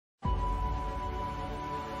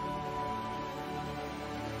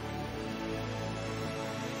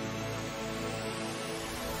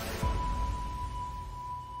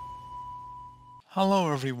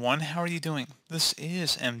Hello everyone, how are you doing? This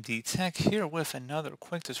is MD Tech here with another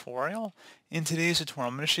quick tutorial. In today's tutorial,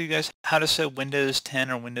 I'm going to show you guys how to set Windows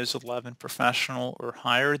 10 or Windows 11 Professional or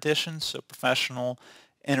Higher Edition, so Professional,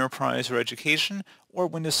 Enterprise, or Education, or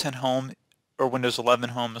Windows 10 Home or Windows 11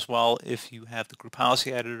 Home as well if you have the Group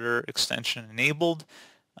Policy Editor extension enabled.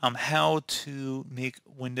 How to make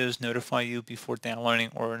Windows notify you before downloading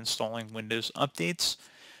or installing Windows updates.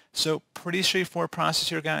 So pretty straightforward process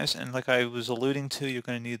here, guys, and like I was alluding to, you're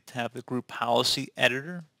going to need to have the Group Policy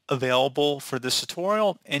Editor available for this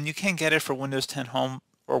tutorial, and you can get it for Windows 10 Home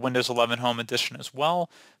or Windows 11 Home Edition as well,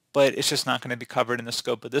 but it's just not going to be covered in the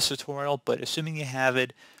scope of this tutorial. But assuming you have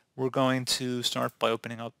it, we're going to start by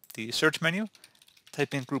opening up the search menu,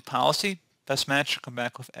 type in Group Policy, best match, come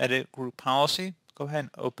back with Edit Group Policy, go ahead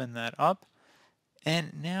and open that up,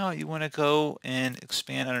 and now you want to go and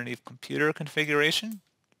expand underneath Computer Configuration.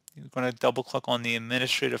 You're going to double click on the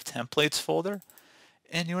Administrative Templates folder,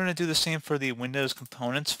 and you're going to do the same for the Windows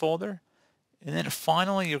Components folder. And then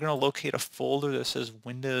finally, you're going to locate a folder that says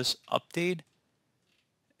Windows Update,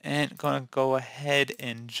 and going to go ahead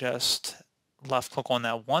and just left click on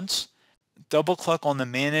that once. Double click on the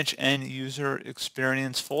Manage End User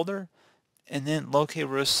Experience folder, and then locate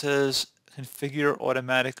where it says Configure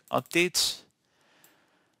Automatic Updates.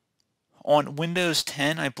 On Windows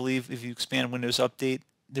 10, I believe if you expand Windows Update,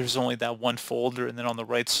 there's only that one folder, and then on the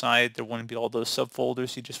right side there wouldn't be all those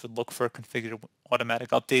subfolders. You just would look for configure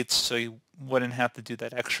automatic updates, so you wouldn't have to do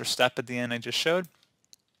that extra step at the end I just showed.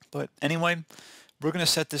 But anyway, we're going to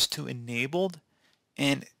set this to enabled,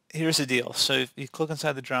 and here's the deal. So if you click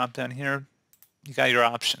inside the drop down here, you got your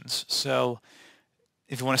options. So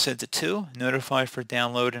if you want to set it to 2, notify for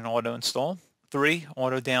download and auto install. 3,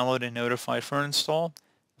 auto download and notify for install.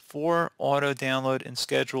 4, auto download and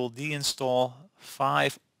schedule the install.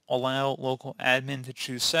 5, allow local admin to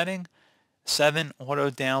choose setting. 7, auto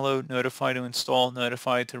download, notify to install,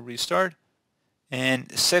 notify to restart.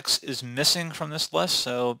 And 6 is missing from this list,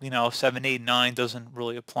 so 7, 8, 9 doesn't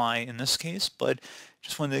really apply in this case, but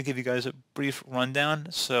just wanted to give you guys a brief rundown.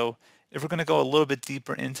 So if we're going to go a little bit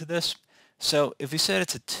deeper into this, so if we set it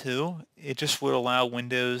to 2, it just would allow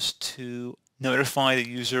Windows to notify the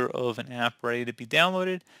user of an app ready to be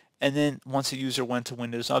downloaded. And then once a user went to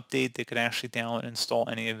Windows Update, they could actually download and install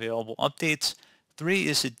any available updates. 3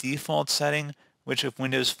 is the default setting, which if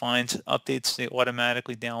Windows finds updates, they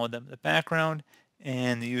automatically download them in the background,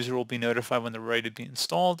 and the user will be notified when they're ready to be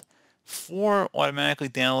installed. 4 automatically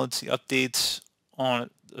downloads the updates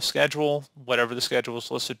on the schedule, whatever the schedule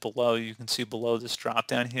is listed below. You can see below this drop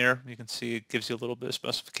down here. You can see it gives you a little bit of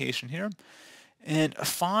specification here. And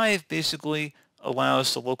 5 basically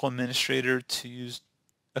allows the local administrator to use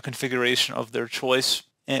a configuration of their choice,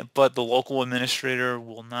 but the local administrator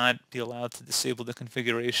will not be allowed to disable the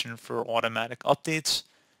configuration for automatic updates.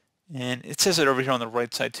 And it says it over here on the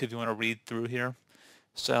right side too if you want to read through here.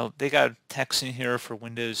 So they got text in here for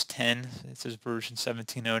Windows 10. It says version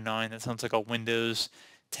 1709. That sounds like a Windows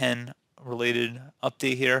 10 related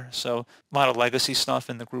update here. So a lot of legacy stuff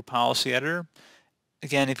in the Group Policy Editor.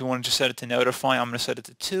 Again, if you want to just set it to notify, I'm going to set it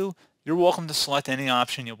to 2. You're welcome to select any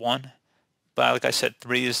option you want. But like I said,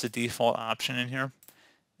 3 is the default option in here.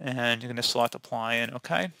 And you're going to select apply and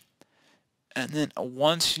OK. And then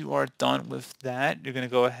once you are done with that, you're going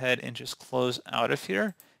to go ahead and just close out of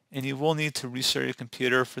here. And you will need to restart your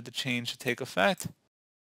computer for the change to take effect.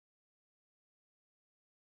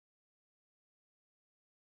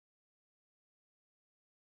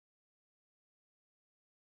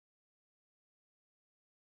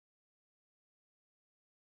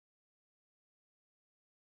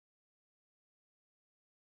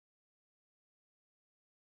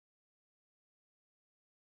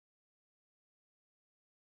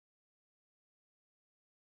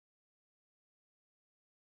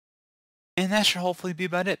 And that should hopefully be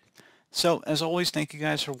about it. So as always, thank you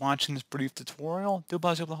guys for watching this brief tutorial. I do hope I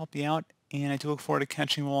was able to help you out, and I do look forward to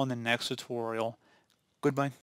catching you all in the next tutorial. Goodbye.